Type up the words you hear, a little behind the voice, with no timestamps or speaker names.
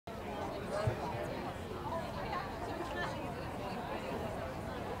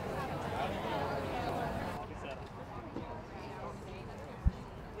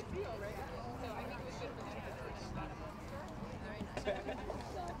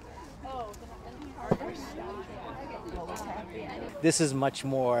This is much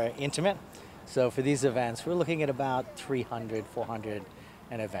more intimate. So for these events, we're looking at about 300, 400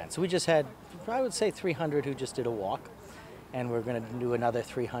 an event. So we just had, I would say 300 who just did a walk, and we're going to do another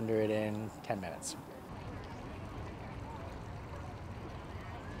 300 in 10 minutes.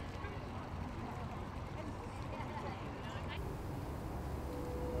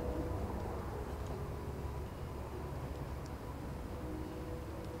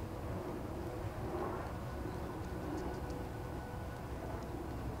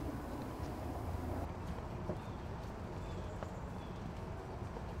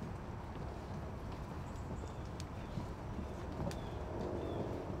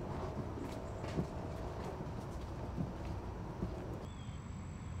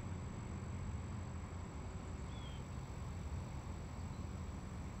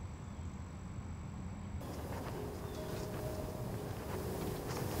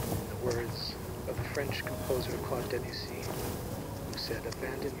 Words of the French composer Claude Debussy, who said,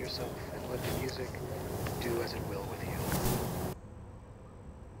 "Abandon yourself and let the music do as it will with you."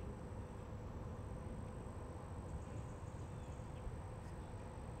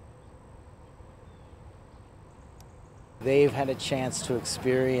 They've had a chance to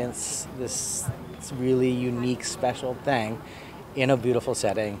experience this really unique, special thing in a beautiful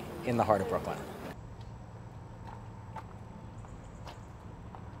setting in the heart of Brooklyn.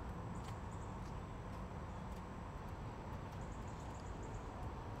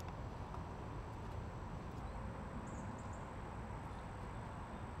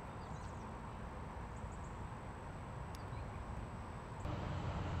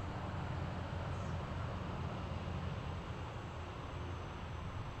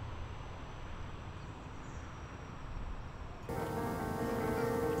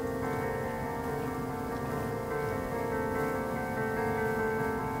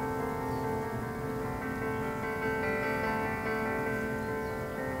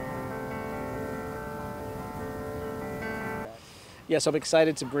 Yes, I'm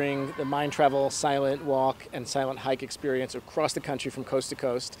excited to bring the Mind Travel Silent Walk and Silent Hike experience across the country from coast to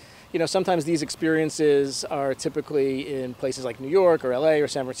coast. You know, sometimes these experiences are typically in places like New York or LA or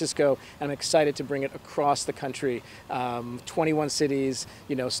San Francisco, and I'm excited to bring it across the country. 21 cities,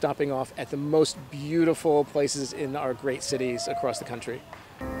 you know, stopping off at the most beautiful places in our great cities across the country.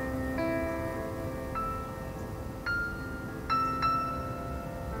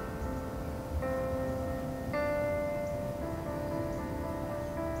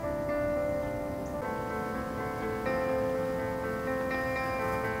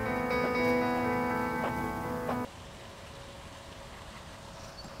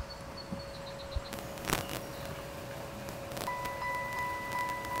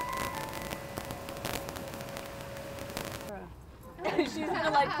 She's gonna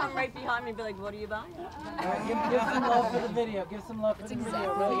like come right behind me and be like, "What are you buying?" Give some love for the video. Give some love for the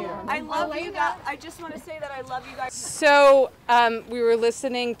video right here. I love you guys. I just want to say that I love you guys. So we were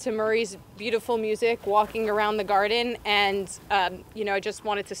listening to Murray's beautiful music, walking around the garden, and you know, I just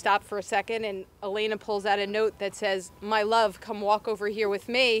wanted to stop for a second, and Elaina pulls out a note that says, "My love, come walk over here with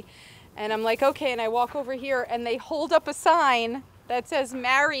me." And I'm like, okay, and I walk over here, and they hold up a sign that says,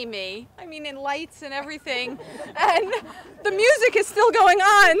 "Marry me." I mean, in lights and everything. And the music is still going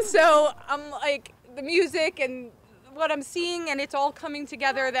on, so I'm like, the music and what I'm seeing, and it's all coming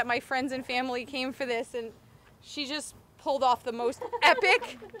together that my friends and family came for this, and she just pulled off the most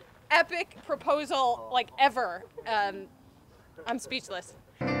epic proposal like ever. I'm speechless.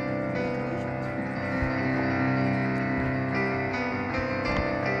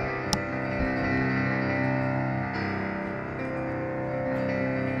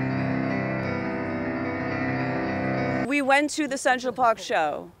 We went to the Central Park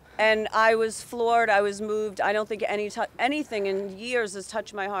show, and I was floored. I was moved. I don't think anything in years has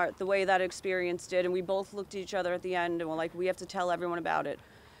touched my heart the way that experience did. And we both looked at each other at the end and were like, we have to tell everyone about it.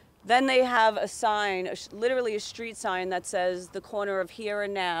 Then they have a sign, literally a street sign that says the corner of here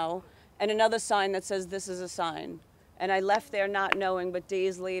and now, and another sign that says this is a sign. And I left there not knowing, but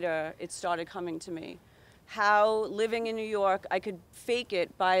days later, it started coming to me. How living in New York, I could fake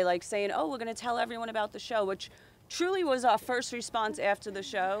it by like saying, oh, we're gonna tell everyone about the show, which truly was our first response after the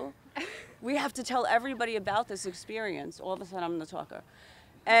show. We have to tell everybody about this experience. All of a sudden, I'm the talker.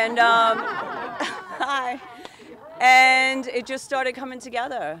 And, hi. And it just started coming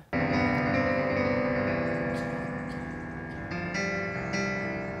together.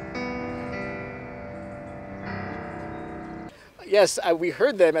 Yes, we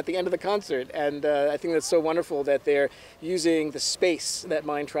heard them at the end of the concert, and I think that's so wonderful that they're using the space that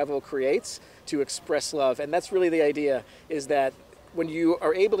Mind Travel creates to express love. And that's really the idea, is that when you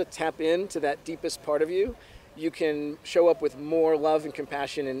are able to tap into that deepest part of you, you can show up with more love and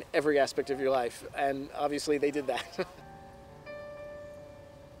compassion in every aspect of your life. And obviously they did that.